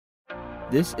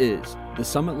This is the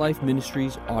Summit Life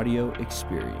Ministries audio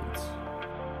experience.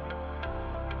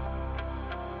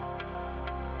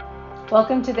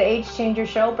 Welcome to the Age Changer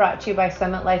Show, brought to you by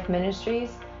Summit Life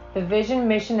Ministries. The vision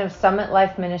mission of Summit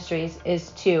Life Ministries is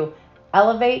to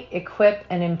elevate, equip,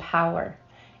 and empower.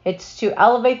 It's to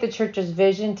elevate the church's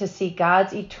vision to see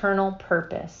God's eternal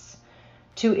purpose,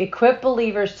 to equip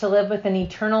believers to live with an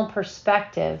eternal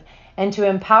perspective, and to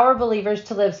empower believers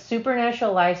to live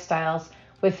supernatural lifestyles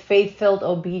with faith-filled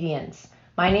obedience.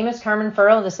 My name is Carmen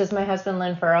Furrow. This is my husband,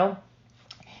 Lynn Furrow.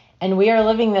 And we are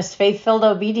living this faith-filled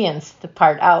obedience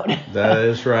part out. That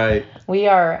is right. We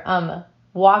are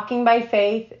walking by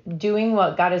faith, doing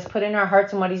what God has put in our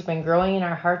hearts and what He's been growing in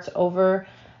our hearts over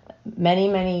many,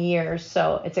 many years.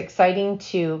 So it's exciting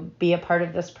to be a part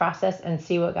of this process and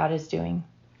see what God is doing.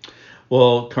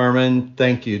 Well, Carmen,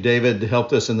 thank you. David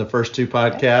helped us in the first two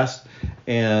podcasts,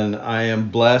 and I am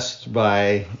blessed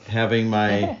by having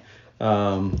my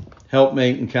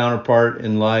helpmate and counterpart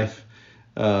in life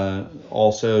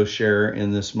also share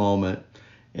in this moment.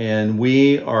 And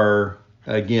we are,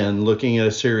 again, looking at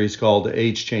a series called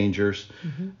Age Changers,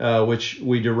 which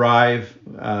we derive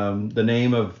the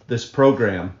name of this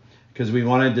program because we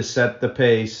wanted to set the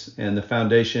pace and the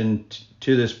foundation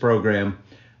to this program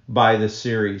by this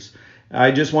series.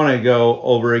 I just want to go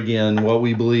over again what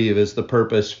we believe is the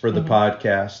purpose for the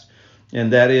podcast,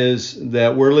 and that is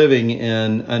that we're living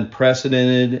in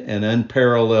unprecedented and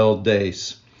unparalleled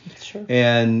days. That's true.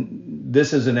 And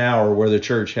this is an hour where the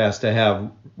church has to have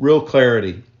real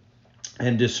clarity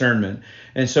and discernment.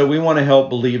 And so we want to help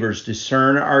believers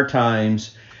discern our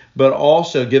times, but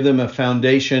also give them a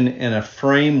foundation and a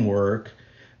framework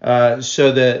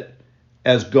so that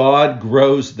as God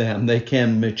grows them, they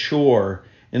can mature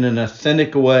in an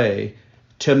authentic way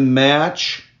to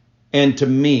match and to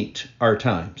meet our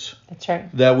times. That's right.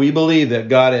 That we believe that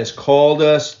God has called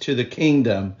us to the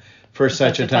kingdom for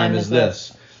such a time as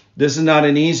this. This is not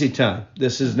an easy time.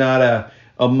 This is not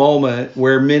a moment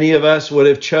where many of us would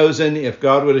have chosen, if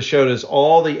God would have showed us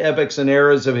all the epics and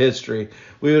eras of history,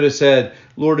 we would have said,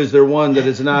 Lord, is there one that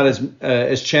is not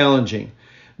as challenging?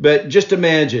 But just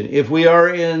imagine, if we are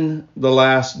in the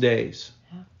last days,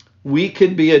 we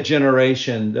could be a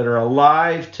generation that are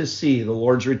alive to see the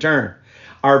Lord's return.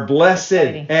 Our blessed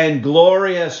and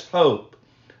glorious hope,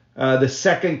 the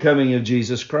second coming of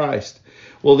Jesus Christ.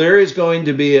 Well, there is going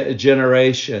to be a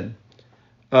generation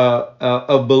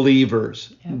of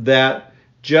believers that,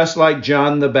 just like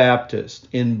John the Baptist,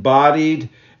 embodied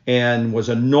and was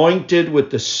anointed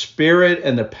with the spirit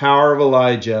and the power of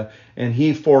Elijah, and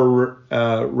he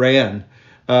foreran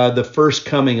the first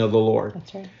coming of the Lord.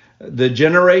 That's right. The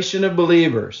generation of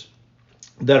believers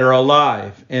that are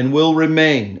alive and will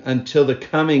remain until the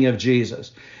coming of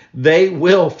Jesus, they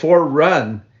will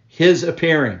forerun his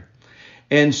appearing.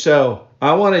 And so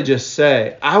I want to just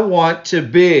say, I want to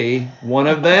be one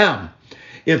of them.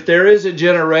 If there is a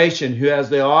generation who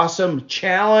has the awesome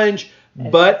challenge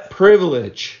but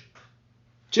privilege,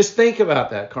 just think about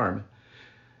that, Carmen.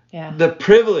 Yeah. The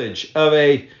privilege of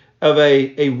a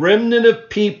remnant of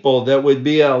people that would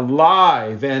be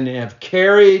alive and have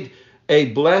carried a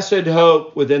blessed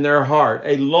hope within their heart,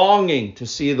 a longing to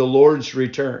see the Lord's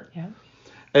return. Yeah.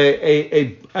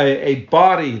 A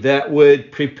body that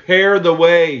would prepare the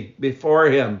way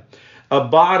before him, a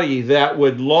body that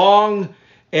would long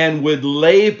and would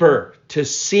labor to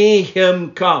see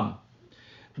him come,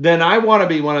 then I want to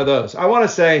be one of those. I want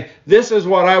to say, this is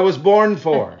what I was born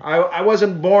for. I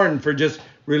wasn't born for just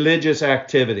religious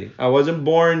activity. I wasn't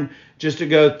born just to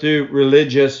go through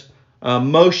religious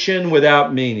motion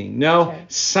without meaning. No,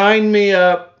 sign me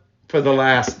up for the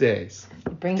last days.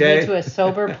 It brings me to a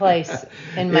sober place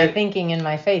in my thinking and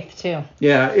my faith too.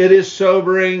 Yeah, it is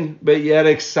sobering, but yet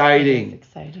exciting. It is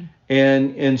exciting.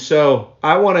 And so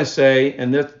I want to say,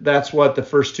 and that's what the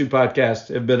first two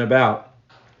podcasts have been about,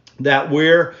 that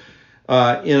we're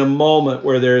in a moment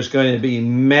where there's going to be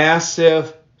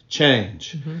massive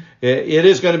change. It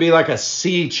is going to be like a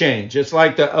sea change. It's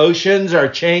like the oceans are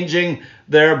changing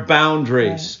their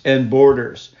boundaries and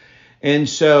borders. And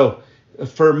so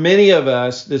for many of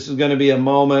us, this is going to be a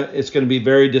moment, it's going to be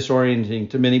very disorienting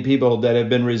to many people that have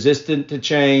been resistant to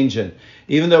change. And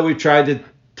even though we've tried to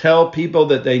tell people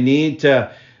that they need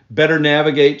to better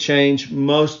navigate change,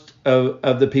 most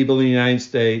of the people in the United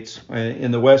States,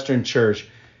 in the Western church,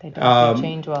 they don't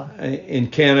change well. In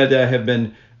Canada, have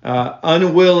been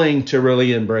unwilling to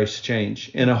really embrace change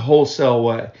in a wholesale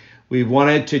way. We've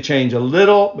wanted to change a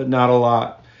little, but not a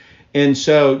lot. And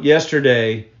so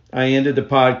yesterday, I ended the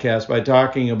podcast by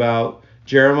talking about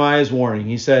Jeremiah's warning.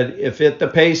 He said, if at the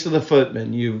pace of the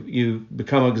footman you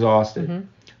become exhausted,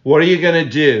 what are you going to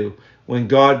do when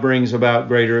God brings about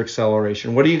greater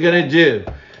acceleration? What are you going to do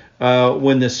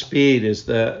when the speed is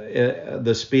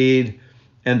the speed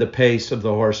and the pace of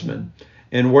the horseman?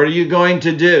 And what are you going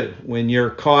to do when you're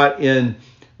caught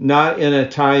not in a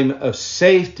time of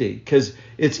safety? Because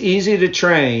it's easy to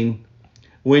train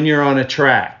when you're on a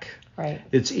track. Right.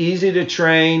 It's easy to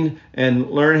train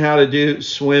and learn how to do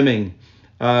swimming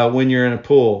when you're in a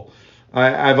pool.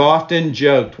 I've often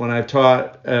joked when I've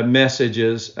taught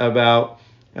messages about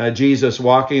Jesus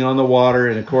walking on the water,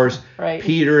 and of course, right.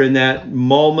 Peter in that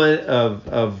moment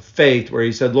of faith where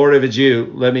he said, Lord, if it's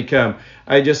you, let me come.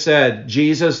 I just said,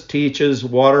 Jesus teaches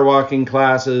water walking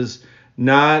classes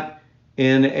not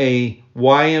in a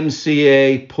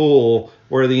YMCA pool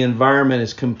where the environment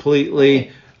is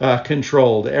completely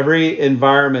controlled. Every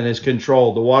environment is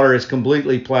controlled. The water is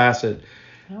completely placid.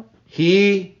 Yep.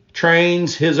 He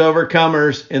trains his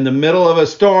overcomers in the middle of a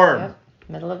storm. Yep.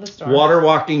 Middle of the storm. Water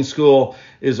walking school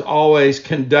is always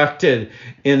conducted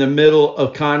in the middle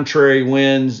of contrary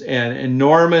winds and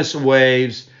enormous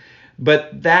waves.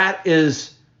 But that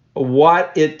is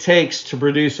what it takes to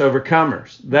produce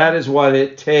overcomers. That is what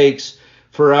it takes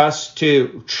for us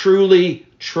to truly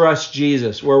trust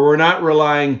Jesus, where we're not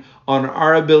relying on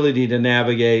our ability to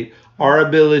navigate, our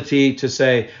ability to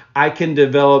say, I can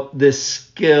develop this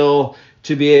skill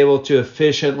to be able to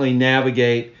efficiently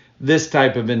navigate this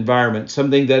type of environment,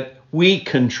 something that we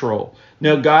control.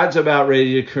 No, God's about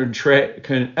ready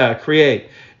to create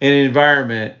an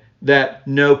environment that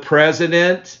no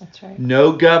president, That's right.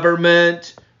 no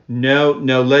government, no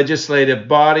legislative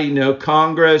body, no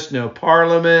Congress, no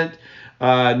parliament,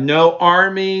 no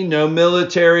army, no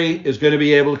military is going to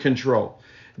be able to control.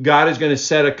 God is going to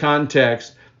set a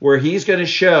context where he's going to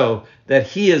show that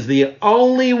he is the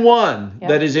only one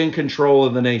that is in control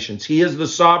of the nations. He is the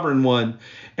sovereign one,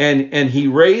 and he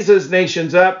raises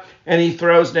nations up and he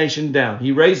throws nations down.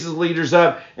 He raises leaders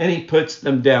up and he puts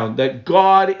them down. That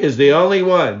God is the only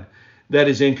one that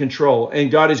is in control,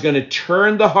 and God is going to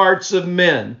turn the hearts of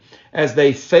men as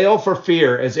they fail for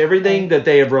fear, as everything that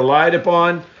they have relied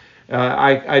upon.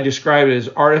 I describe it as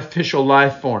artificial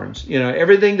life forms. You know,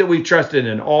 everything that we trusted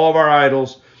in, all of our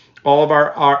idols, all of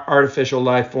our artificial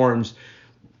life forms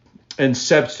and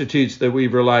substitutes that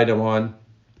we've relied on,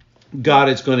 God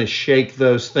is going to shake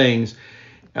those things.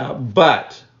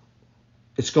 But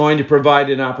it's going to provide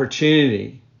an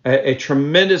opportunity, a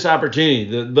tremendous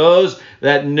opportunity. Those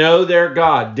that know their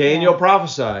God, Daniel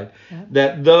prophesied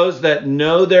that those that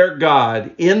know their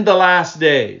God in the last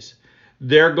days,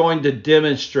 they're going to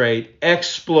demonstrate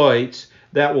exploits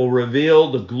that will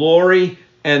reveal the glory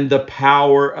and the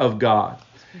power of God.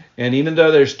 And even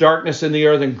though there's darkness in the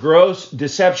earth and gross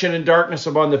deception and darkness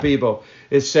upon the people,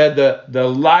 it said that the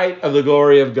light of the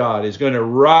glory of God is going to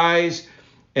rise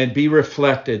and be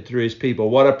reflected through his people.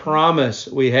 What a promise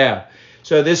we have.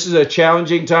 So this is a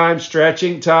challenging time,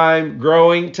 stretching time,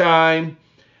 growing time,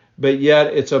 but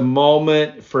yet it's a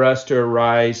moment for us to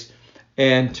arise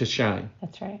and to shine.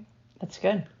 That's right. That's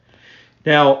good.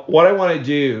 Now, what I want to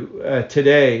do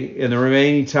today in the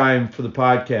remaining time for the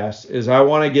podcast is I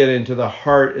want to get into the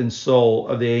heart and soul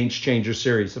of the Age Changer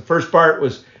series. The first part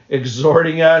was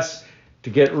exhorting us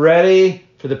to get ready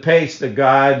for the pace that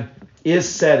God is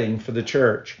setting for the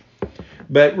church.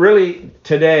 But really,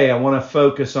 today I want to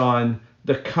focus on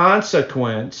the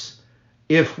consequence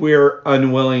if we're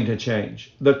unwilling to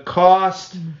change, the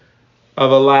cost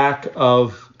of a lack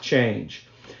of change.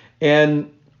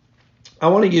 And I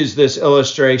want to use this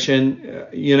illustration.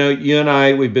 You know, you and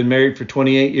I, we've been married for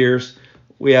 28 years.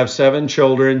 We have 7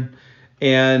 children,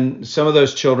 and some of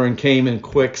those children came in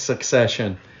quick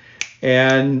succession.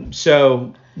 And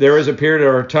so there was a period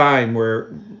of our time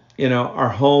where, you know, our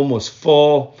home was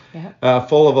full,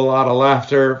 full of a lot of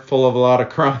laughter, full of a lot of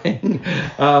crying,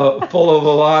 full of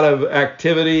a lot of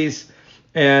activities.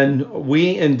 And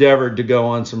we endeavored to go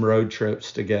on some road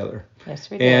trips together. Yes,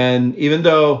 we did. And even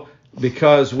though,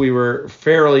 because we were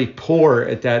fairly poor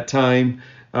at that time,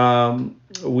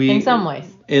 in some ways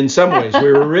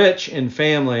we were rich in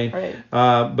family,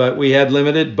 right. But we had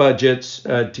limited budgets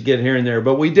to get here and there.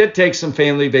 But we did take some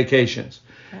family vacations.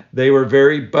 They were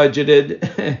very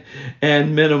budgeted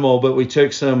and minimal, but we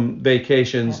took some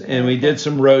vacations and we did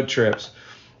some road trips.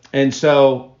 And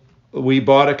so we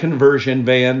bought a conversion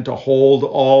van to hold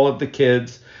all of the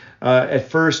kids. At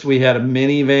first we had a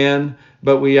minivan,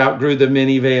 but we outgrew the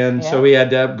minivan, so we had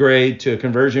to upgrade to a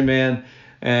conversion van.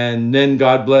 And then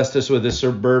God blessed us with a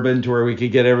Suburban to where we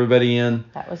could get everybody in.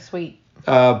 That was sweet.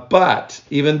 But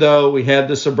even though we had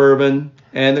the Suburban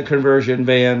and the conversion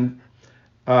van,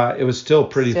 it was still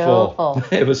pretty full.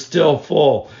 It was still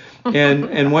full.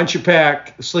 And once you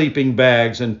pack sleeping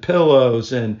bags and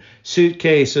pillows and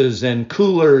suitcases and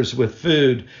coolers with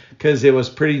food, because it was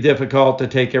pretty difficult to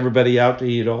take everybody out to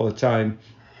eat all the time,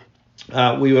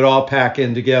 we would all pack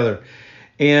in together.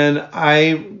 And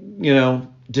I,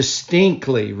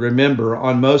 distinctly remember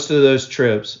on most of those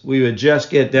trips, we would just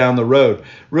get down the road,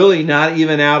 really not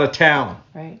even out of town.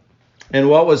 Right. And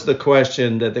what was the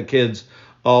question that the kids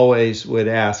always would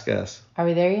ask us? Are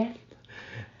we there yet?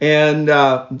 And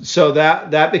so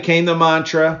that became the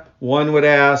mantra. One would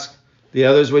ask, the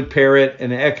others would parrot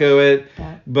and echo it.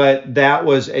 Yeah. But that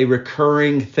was a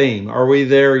recurring theme. Are we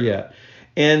there yet?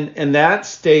 And that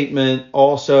statement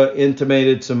also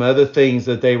intimated some other things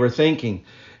that they were thinking.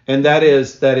 And that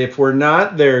is that if we're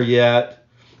not there yet,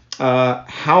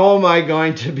 how am I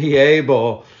going to be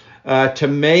able to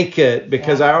make it?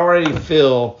 Because I already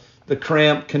feel the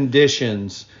cramped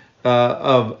conditions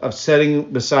of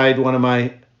sitting beside one of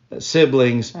my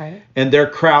siblings, right, and they're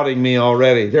crowding me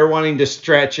already. They're wanting to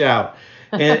stretch out.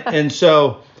 And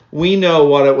so we know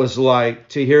what it was like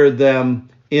to hear them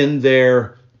in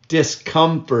their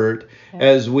discomfort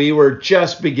as we were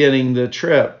just beginning the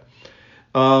trip.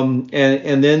 And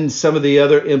then some of the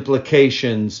other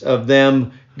implications of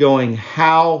them going,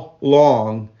 how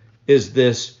long is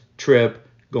this trip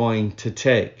going to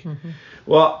take? Mm-hmm.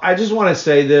 Well, I just want to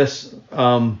say this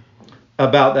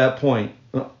about that point.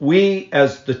 We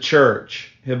as the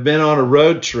church have been on a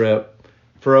road trip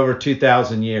for over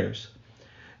 2,000 years.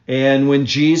 And when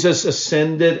Jesus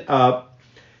ascended up,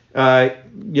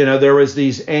 there was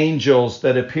these angels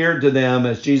that appeared to them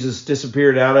as Jesus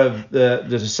disappeared out of the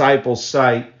disciples'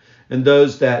 sight, and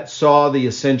those that saw the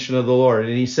ascension of the Lord.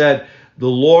 And he said, the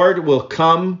Lord will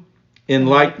come in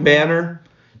like manner.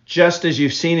 Just as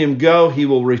you've seen him go, he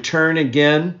will return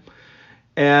again.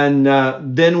 And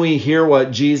then we hear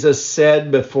what Jesus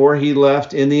said before he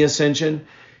left in the ascension.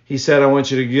 He said, I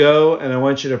want you to go and I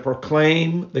want you to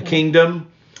proclaim the kingdom.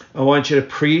 I want you to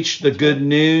preach the good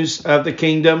news of the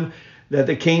kingdom, that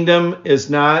the kingdom is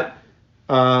not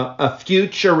a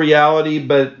future reality,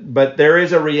 but there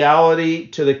is a reality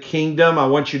to the kingdom. I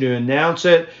want you to announce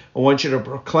it. I want you to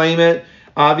proclaim it.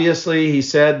 Obviously, he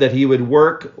said that he would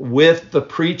work with the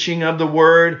preaching of the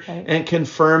word and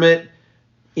confirm it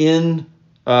in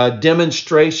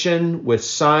demonstration with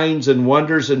signs and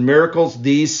wonders and miracles.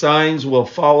 These signs will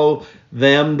follow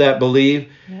them that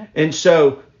believe. Yeah. And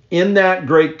so in that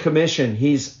Great Commission,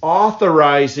 he's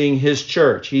authorizing his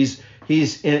church. He's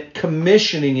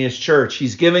commissioning his church.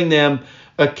 He's giving them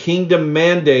a kingdom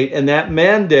mandate, and that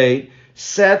mandate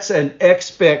sets an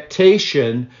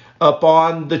expectation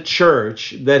upon the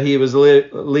church that he was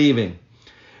leaving.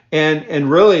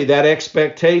 And really that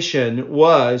expectation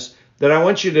was that I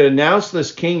want you to announce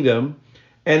this kingdom,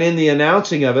 and in the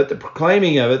announcing of it, the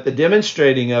proclaiming of it, the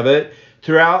demonstrating of it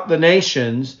throughout the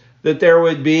nations, that there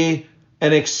would be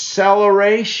an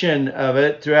acceleration of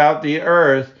it throughout the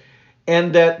earth,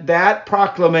 and that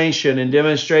proclamation and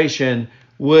demonstration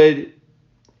would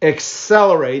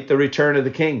accelerate the return of the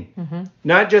king. Mm-hmm.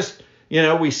 Not just,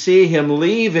 we see him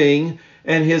leaving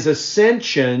and his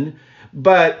ascension,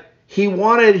 but he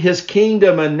wanted his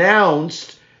kingdom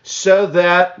announced so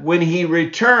that when he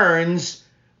returns,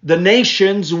 the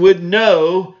nations would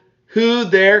know who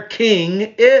their king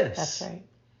is. That's right.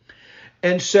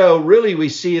 And so really we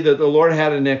see that the Lord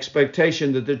had an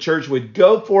expectation that the church would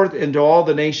go forth into all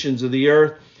the nations of the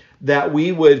earth, that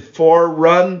we would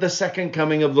forerun the second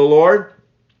coming of the Lord,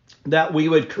 that we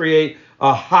would create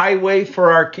a highway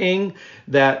for our king,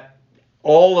 that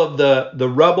all of the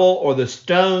rubble or the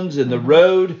stones in the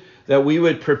road, that we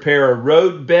would prepare a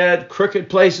road bed, crooked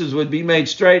places would be made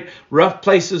straight, rough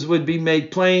places would be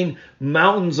made plain,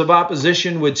 mountains of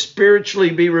opposition would spiritually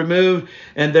be removed,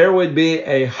 and there would be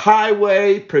a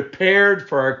highway prepared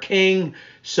for our king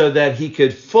so that he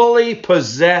could fully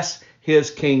possess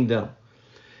his kingdom.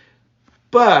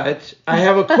 But I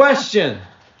have a question.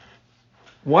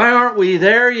 Why aren't we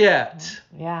there yet?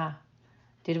 Yeah.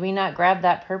 Did we not grab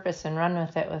that purpose and run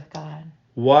with it with God?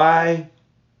 Why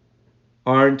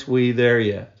aren't we there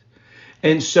yet?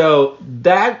 And so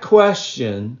that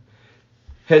question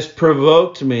has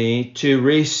provoked me to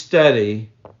restudy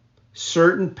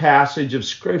certain passage of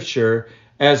Scripture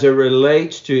as it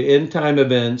relates to end time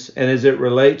events and as it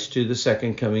relates to the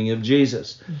second coming of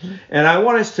Jesus. Mm-hmm. And I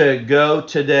want us to go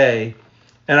today,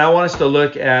 and I want us to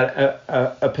look at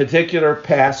a particular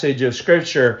passage of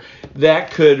Scripture that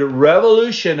could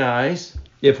revolutionize,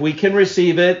 if we can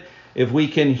receive it, if we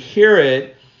can hear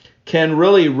it, can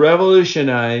really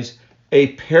revolutionize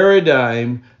a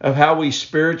paradigm of how we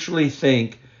spiritually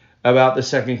think about the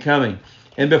second coming.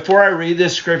 And before I read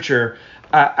this scripture,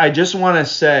 I just want to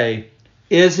say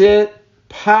Is it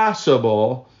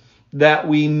possible that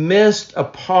we missed a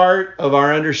part of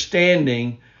our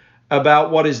understanding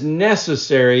about what is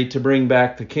necessary to bring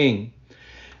back the King?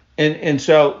 And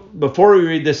so before we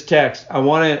read this text, I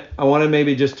want to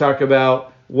maybe just talk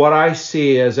about what I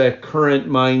see as a current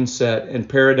mindset and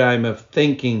paradigm of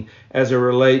thinking as it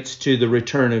relates to the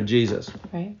return of Jesus.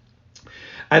 Right.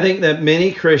 I think that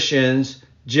many Christians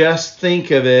just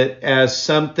think of it as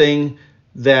something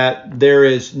that there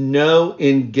is no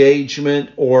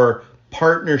engagement or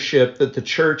partnership that the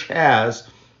church has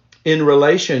in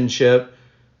relationship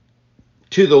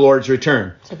to the Lord's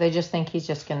return. So they just think he's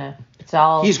just going to,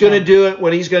 he's going to do it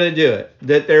when he's going to do it.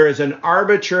 That there is an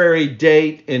arbitrary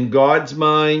date in God's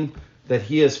mind that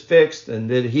he has fixed and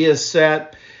that he has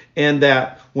set, and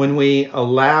that when we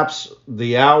elapse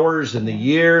the hours and the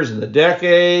years and the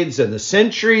decades and the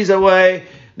centuries away,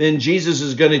 then Jesus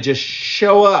is going to just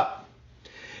show up.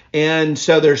 And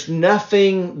so there's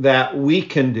nothing that we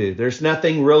can do. There's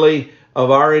nothing really of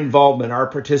our involvement, our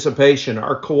participation,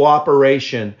 our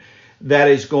cooperation that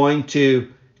is going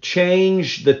to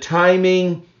change the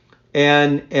timing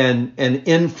and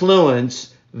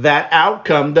influence that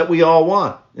outcome that we all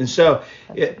want. And so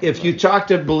if you talk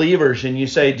to believers and you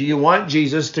say, do you want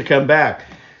Jesus to come back?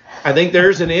 I think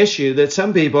there's an issue that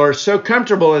some people are so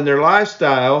comfortable in their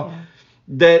lifestyle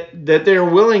that they're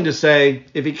willing to say,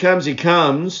 if he comes, he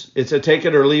comes. It's a take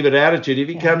it or leave it attitude. If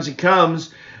he comes, he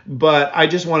comes. But I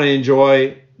just want to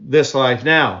enjoy this life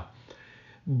now.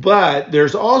 But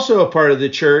there's also a part of the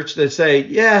church that say,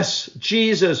 yes,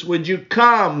 Jesus, would you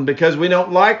come? Because we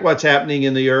don't like what's happening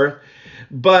in the earth.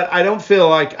 But I don't feel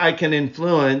like I can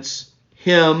influence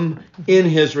him in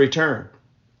his return.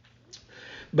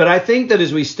 But I think that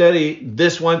as we study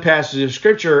this one passage of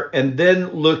Scripture and then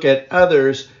look at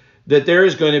others, that there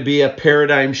is going to be a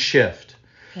paradigm shift.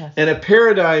 Yes. And a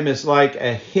paradigm is like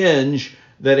a hinge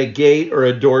that a gate or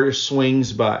a door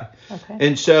swings by. Okay.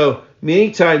 And so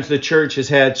many times the church has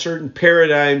had certain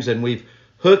paradigms and we've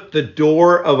hooked the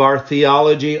door of our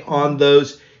theology on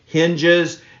those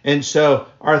hinges. And so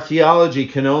our theology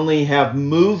can only have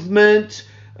movement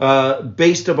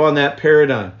based upon that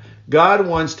paradigm. God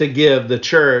wants to give the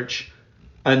church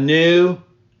a new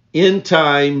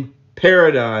end-time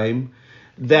paradigm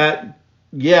that,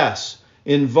 yes,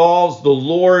 involves the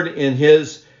Lord in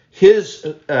his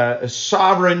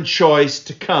sovereign choice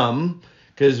to come,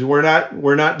 because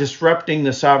we're not disrupting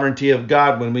the sovereignty of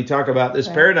God when we talk about this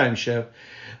paradigm shift.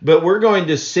 But we're going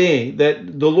to see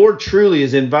that the Lord truly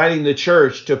is inviting the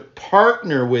church to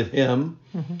partner with him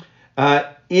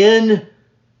in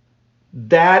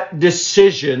that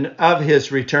decision of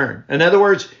his return. In other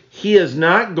words, he is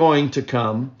not going to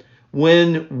come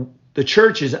when the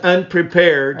church is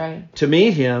unprepared to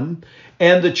meet him,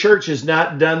 and the church has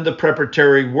not done the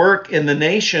preparatory work in the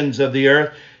nations of the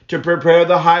earth to prepare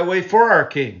the highway for our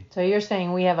King. So you're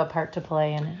saying we have a part to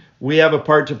play in it. We have a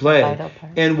part to play. Vital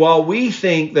part. And while we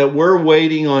think that we're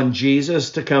waiting on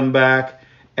Jesus to come back,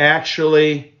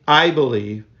 actually, I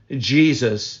believe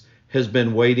Jesus has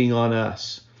been waiting on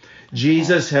us. Okay.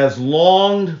 Jesus has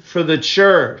longed for the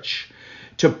church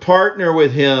to partner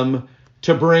with him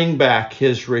to bring back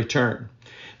his return.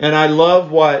 And I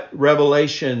love what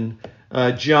Revelation,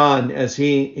 John, as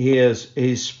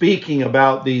he's speaking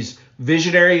about these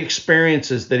visionary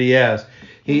experiences that he has.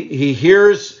 He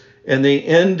hears in the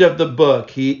end of the book,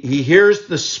 he hears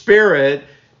the Spirit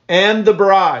and the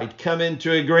bride come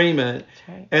into agreement.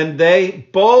 Right. And they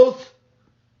both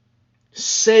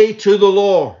say to the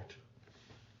Lord,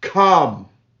 come.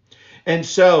 And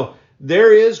so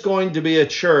there is going to be a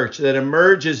church that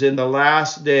emerges in the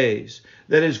last days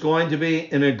that is going to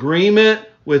be in agreement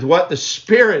with what the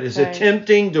Spirit is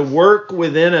attempting to work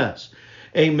within us.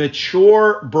 A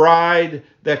mature bride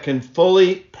that can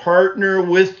fully partner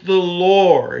with the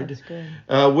Lord,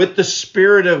 with the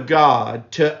Spirit of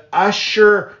God, to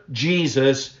usher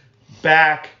Jesus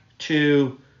back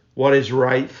to what is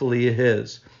rightfully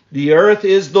his. The earth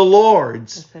is the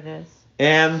Lord's, yes, it is,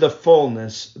 and the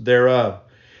fullness thereof.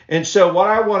 And so what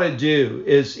I want to do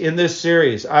is, in this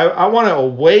series, I want to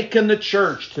awaken the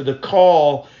church to the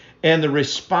call and the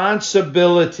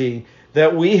responsibility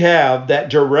that we have that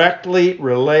directly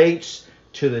relates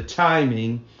to the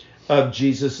timing of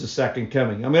Jesus' second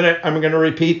coming. I'm going to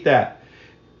repeat that.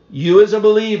 You as a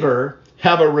believer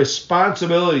have a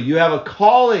responsibility. You have a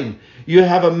calling. You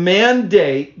have a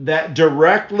mandate that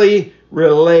directly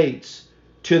relates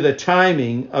to the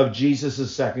timing of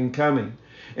Jesus' second coming.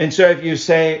 And so if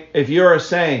you are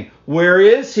saying, where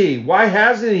is he? Why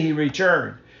hasn't he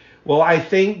returned? Well, I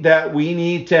think that we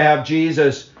need to have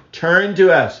Jesus turn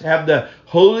to us, have the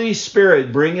Holy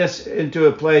Spirit bring us into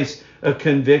a place a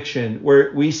conviction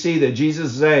where we see that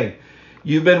Jesus is saying,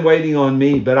 you've been waiting on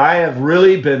me, but I have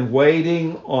really been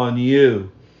waiting on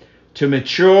you to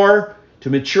mature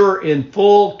in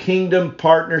full kingdom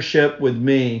partnership with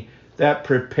me that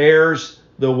prepares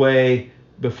the way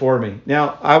before me.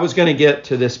 Now, I was going to get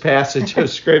to this passage of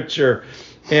Scripture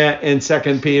in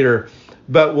 2 Peter,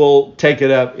 but we'll take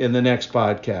it up in the next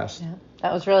podcast. Yeah,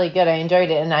 that was really good. I enjoyed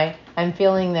it, and I'm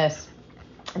feeling this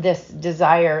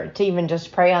desire to even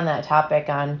just pray on that topic,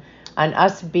 on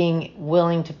us being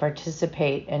willing to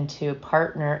participate and to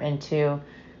partner and to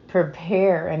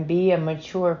prepare and be a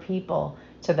mature people,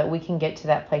 so that we can get to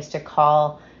that place to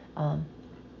call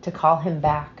him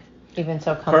back. Even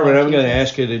so, come Carmen, I'm Jesus. going to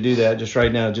ask you to do that just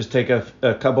right now. Just take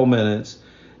a couple minutes,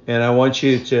 and I want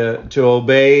you to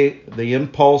obey the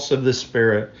impulse of the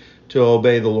Spirit, to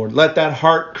obey the Lord. Let that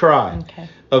heart cry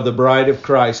of the bride of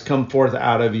Christ come forth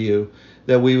out of you,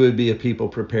 that we would be a people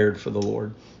prepared for the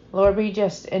Lord. Lord, we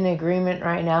just in agreement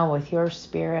right now with your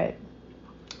Spirit.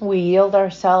 We yield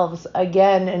ourselves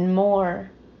again and more,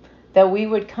 that we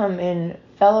would come in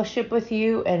fellowship with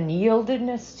you and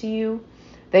yieldedness to you,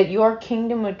 that your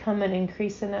kingdom would come and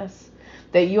increase in us,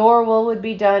 that your will would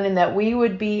be done, and that we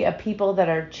would be a people that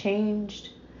are changed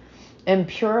and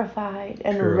purified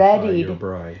and readied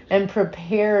and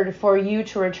prepared for you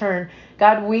to return.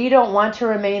 God, we don't want to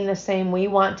remain the same. We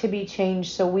want to be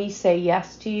changed. So we say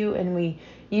yes to you, and we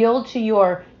yield to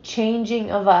your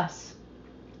changing of us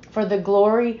for the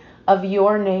glory of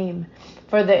your name,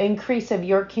 for the increase of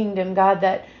your kingdom, God,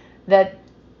 that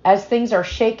as things are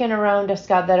shaken around us,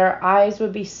 God, that our eyes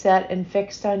would be set and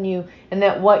fixed on you, and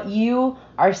that what you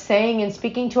are saying and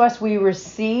speaking to us, we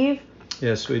receive.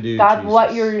 Yes, we do, God,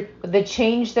 Jesus. the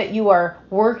change that you are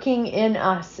working in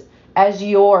us as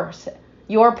yours,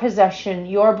 your possession,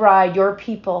 your bride, your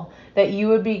people, that you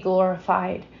would be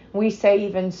glorified. We say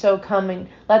even so, come and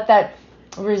let that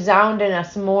resound in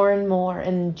us more and more.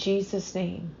 In Jesus'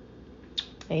 name,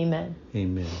 amen.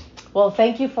 Amen. Well,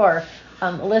 thank you for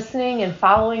listening and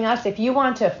following us. If you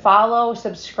want to follow,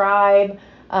 subscribe,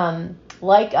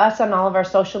 like us on all of our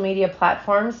social media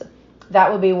platforms,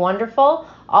 that would be wonderful.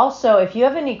 Also, if you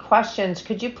have any questions,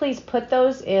 could you please put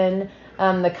those in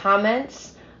the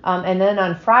comments? And then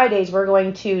on Fridays, we're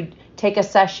going to take a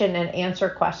session and answer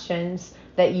questions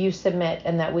that you submit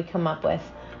and that we come up with.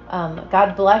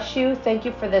 God bless you. Thank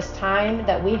you for this time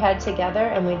that we had together,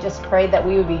 and we just pray that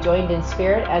we would be joined in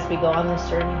spirit as we go on this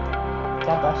journey.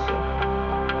 God bless you.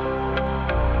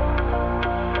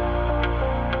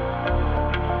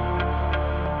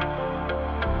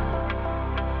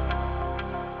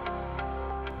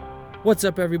 What's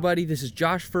up, everybody? This is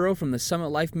Josh Furrow from the Summit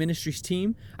Life Ministries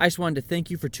team. I just wanted to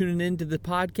thank you for tuning in to the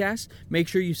podcast. Make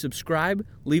sure you subscribe,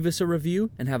 leave us a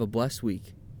review, and have a blessed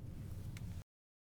week.